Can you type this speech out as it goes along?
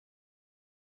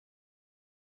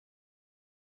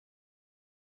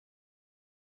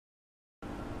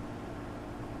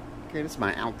Okay, this is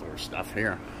my outdoor stuff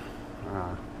here.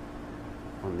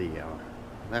 On the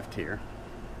left here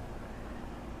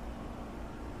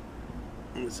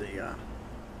is a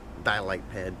dial-light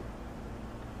pad.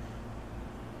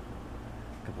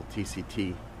 A couple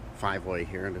TCT 5-way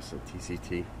here. This is a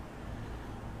TCT.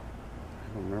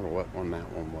 I don't remember what one that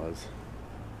one was.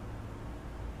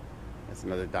 That's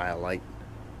another dial-light.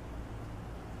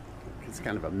 It's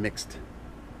kind of a mixed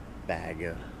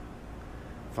bag.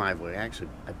 5-way. Actually,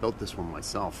 I built this one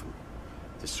myself from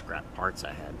just scrap parts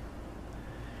I had.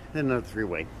 And another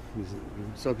 3-way.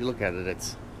 So if you look at it,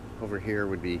 it's over here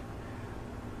would be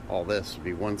all this would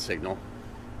be one signal,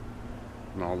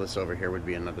 and all this over here would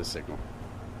be another signal.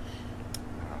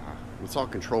 It's all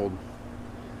controlled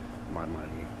by my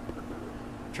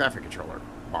traffic controller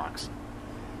box.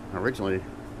 And originally,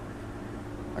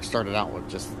 I started out with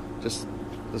just this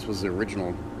was the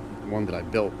original one that I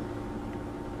built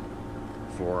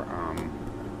for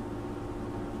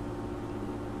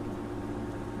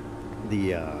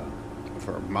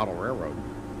for a model railroad.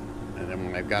 And then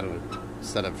when I've got a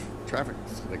set of traffic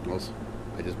signals,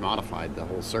 I just modified the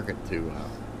whole circuit to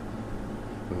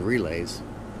with relays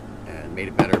and made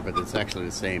it better, but it's actually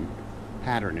the same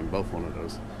pattern in both one of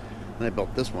those. And I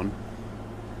built this one,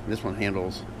 and this one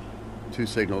handles 2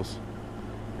 signals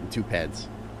and 2 pads.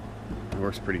 It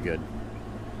works pretty good.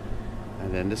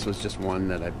 And then this was just one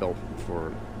that I built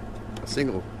for a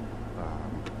single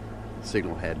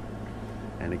signal head,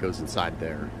 and it goes inside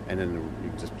there, and then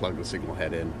you just plug the signal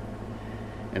head in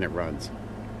and it runs.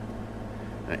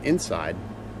 Inside,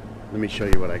 let me show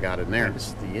you what I got in there. This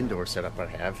is the indoor setup I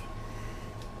have.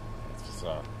 It's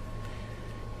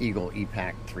Eagle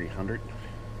EPAC 300.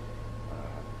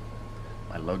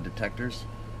 My load detectors.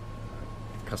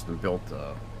 Custom built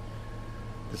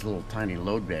this little tiny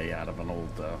load bay out of an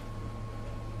old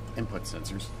input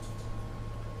sensors,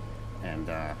 and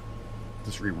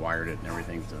just rewired it and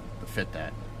everything to fit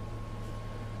that.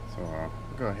 So I'll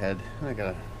go ahead. I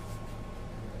got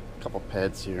a couple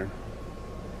pads here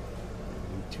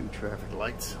and 2 traffic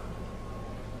lights.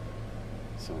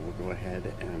 So we'll go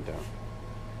ahead and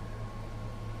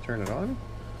turn it on.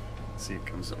 Let's see, it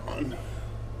comes on.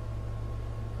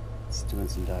 It's doing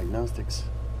some diagnostics.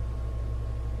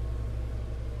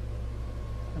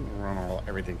 I'm gonna run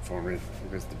everything for me.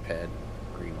 Here's the pad,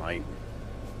 green light.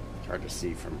 It's hard to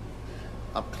see from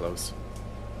up close.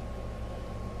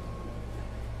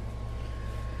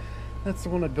 That's the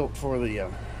one I built for the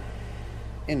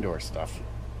indoor stuff.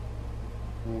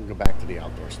 And we'll go back to the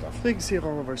outdoor stuff. So you can see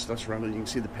all of our stuff's running. You can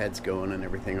see the pads going and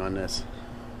everything on this.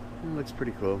 It looks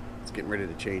pretty cool. It's getting ready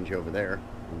to change over there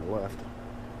on the left.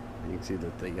 And you can see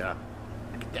that the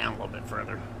get down a little bit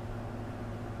further.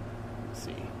 Let's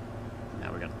see.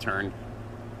 Now we got to turn.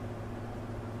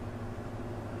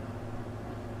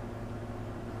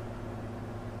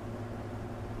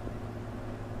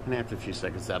 And after a few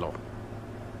seconds, that'll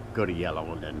go to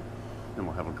yellow, and then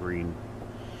we'll have a green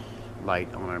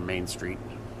light on our main street.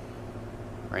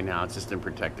 Right now, it's just in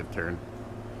protective turn.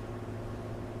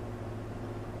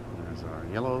 There's our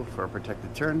yellow for a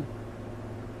protected turn.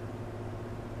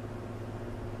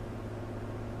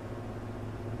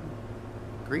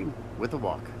 Green with a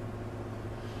walk.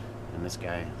 And this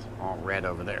guy is all red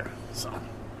over there. So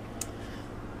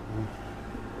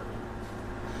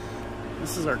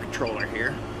this is our controller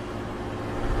here.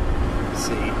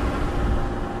 See,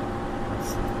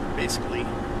 it's basically, I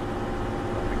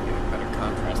don't know if I can get a better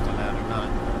contrast on that or not.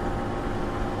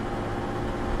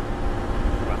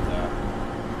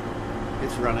 But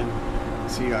it's running.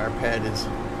 See, our pad is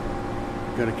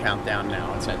going to count down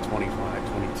now. It's at 25,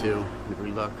 22. If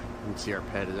we look, you can see our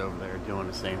pad is over there doing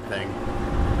the same thing.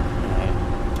 And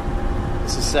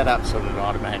this is set up so that it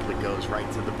automatically goes right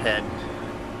to the pad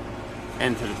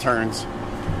and to the turn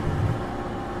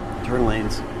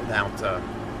lanes without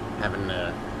having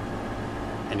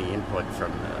any input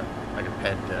from like a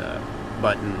pad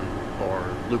button or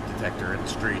loop detector in the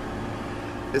street.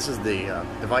 This is the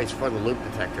device for the loop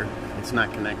detector. It's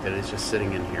not connected, it's just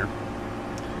sitting in here.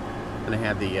 And I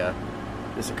have the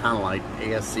this Econolite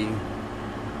ASC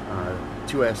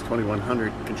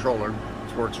 2S2100 controller,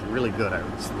 which works really good. I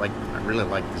really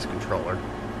like this controller.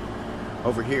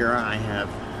 Over here I have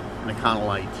an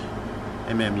Econolite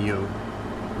MMU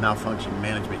malfunction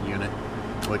management unit,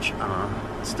 which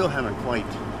still haven't quite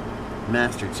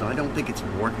mastered, so I don't think it's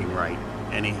working right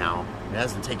anyhow. It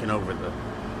hasn't taken over the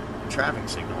traffic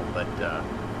signal, but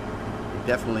it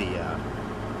definitely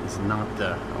is not,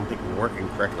 I don't think we're working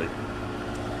correctly.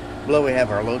 Below we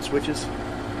have our load switches.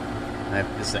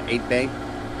 This is an 8-bay,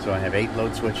 so I have 8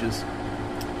 load switches.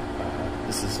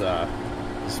 This is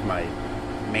my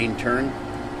main turn.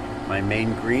 my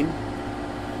main green,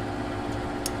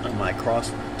 on my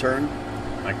cross turn,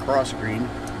 my cross green.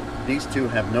 These two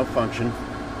have no function.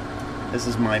 This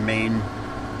is my main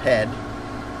ped,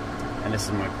 and this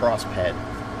is my cross ped.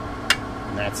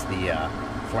 And that's the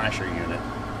flasher unit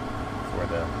for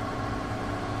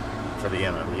the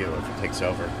MMU if it takes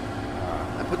over.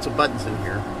 I put some buttons in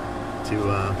here to,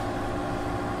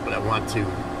 but I want to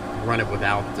run it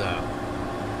without.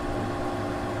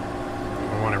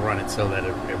 I want to run it so that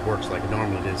it works like it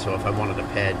normally did. So if I wanted a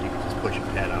ped, you can just push a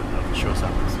ped. I don't know if it shows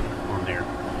up on there.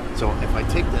 So if I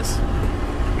take this,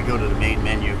 we go to the main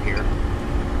menu here,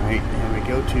 right, and we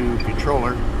go to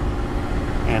controller,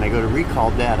 and I go to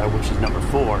recall data, which is number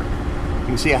 4. You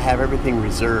can see I have everything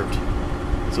reserved.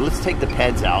 So let's take the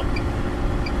peds out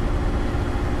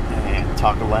and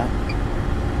toggle that,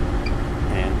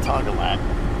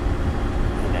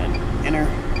 and then enter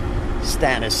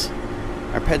status.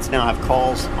 Our peds now have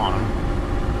calls on them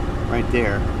right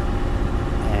there,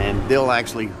 and they'll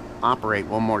actually operate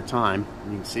one more time.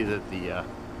 You can see that the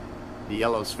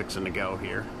yellow's fixing to go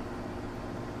here.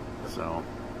 So,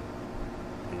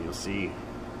 and you'll see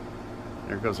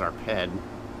there goes our ped,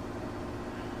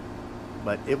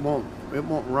 but it won't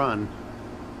run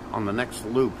on the next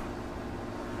loop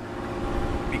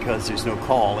because there's no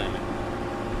call in it.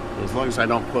 So as long as I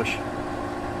don't push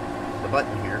the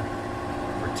button here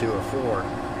for 2 or 4,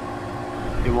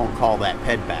 it won't call that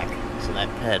ped back. So that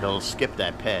ped, it'll skip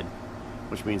that ped,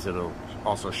 which means it'll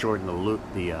also shorten the loop,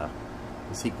 the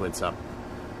sequence up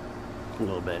a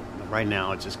little bit. But right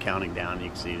now it's just counting down. You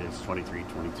can see it's 23,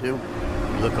 22. You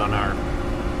look on our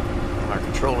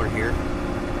controller here,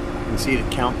 you can see the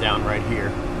countdown right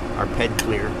here, our ped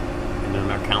clear, and then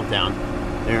our countdown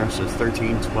there says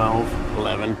 13, 12,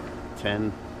 11,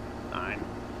 10, 9,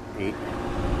 8,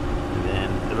 and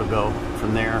then it'll go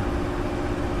from there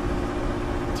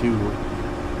to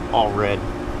all red.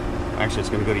 Actually, it's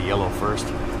going to go to yellow first.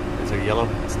 Is there yellow?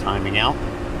 It's timing out.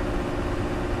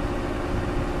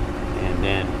 And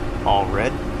then all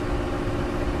red.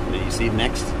 And then you see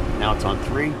next, now it's on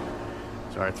 3.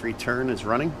 So our 3 turn is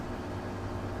running,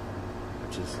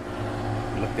 which is,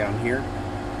 you look down here,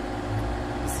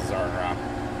 this is our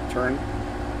turn.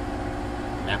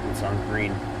 And that one's on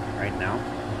green right now.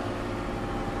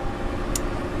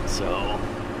 So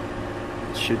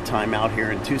it should time out here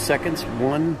in 2 seconds.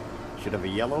 1 should have a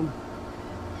yellow,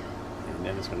 and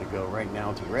then it's going to go right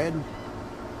now to red,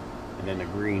 and then the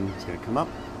green is going to come up,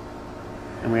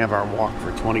 and we have our walk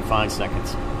for 25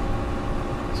 seconds.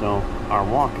 So our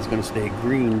walk is going to stay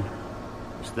green,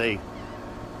 stay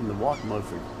in the walk mode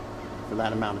for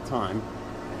that amount of time.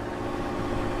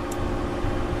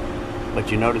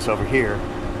 But you notice over here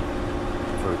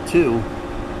for 2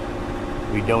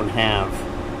 we don't have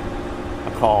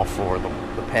a call for the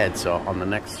ped, so on the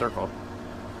next circle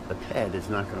the ped is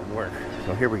not going to work.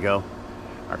 So here we go.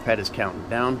 Our ped is counting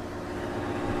down.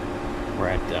 We're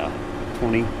at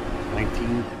 20,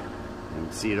 19. You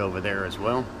can see it over there as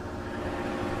well.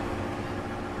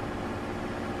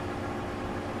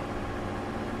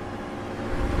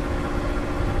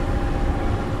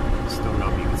 Just don't know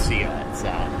if you can see it. It's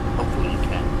hopefully you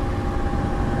can.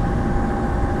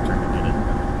 Turn it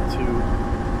 2,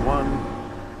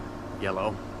 1,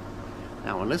 yellow.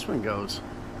 Now when this one goes,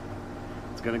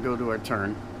 it's going to go to our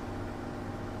turn,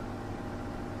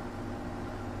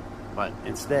 but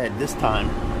instead this time,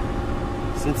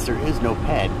 since there is no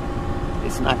ped,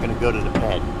 it's not going to go to the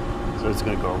ped, so it's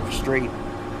going to go straight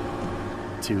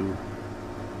to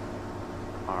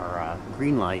our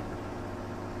green light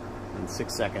in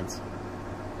 6 seconds,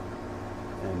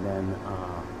 and then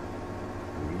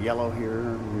yellow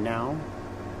here now,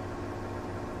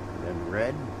 and then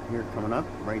red here coming up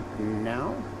right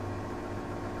now.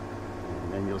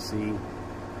 And then you'll see, you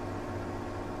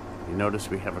notice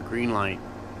we have a green light,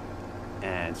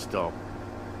 and still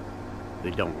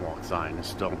the don't walk sign is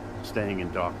still staying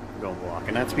in don't walk,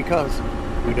 and that's because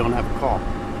we don't have a call.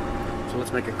 So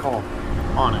let's make a call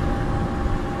on it,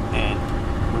 and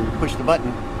when we push the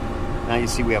button, now you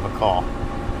see we have a call.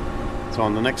 So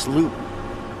on the next loop,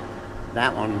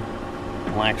 that one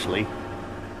will actually,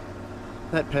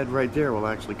 that ped right there will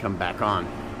actually come back on.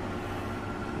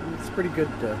 It's a pretty good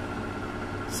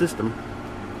system.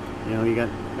 You know, you got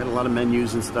a lot of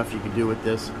menus and stuff you can do with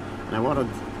this, and I want to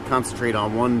concentrate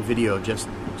on one video just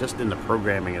in the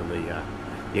programming of the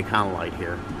Econolite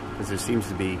here, because there seems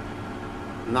to be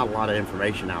not a lot of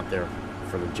information out there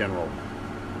for the general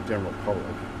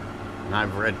public, and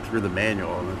I've read through the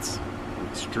manual and it's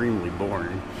extremely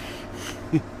boring.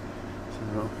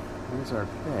 So there's our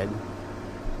ped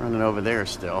running over there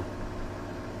still.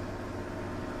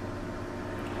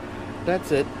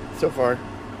 That's it so far.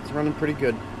 It's running pretty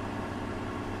good.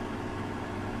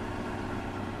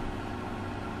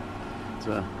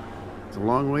 It's a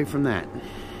long way from that.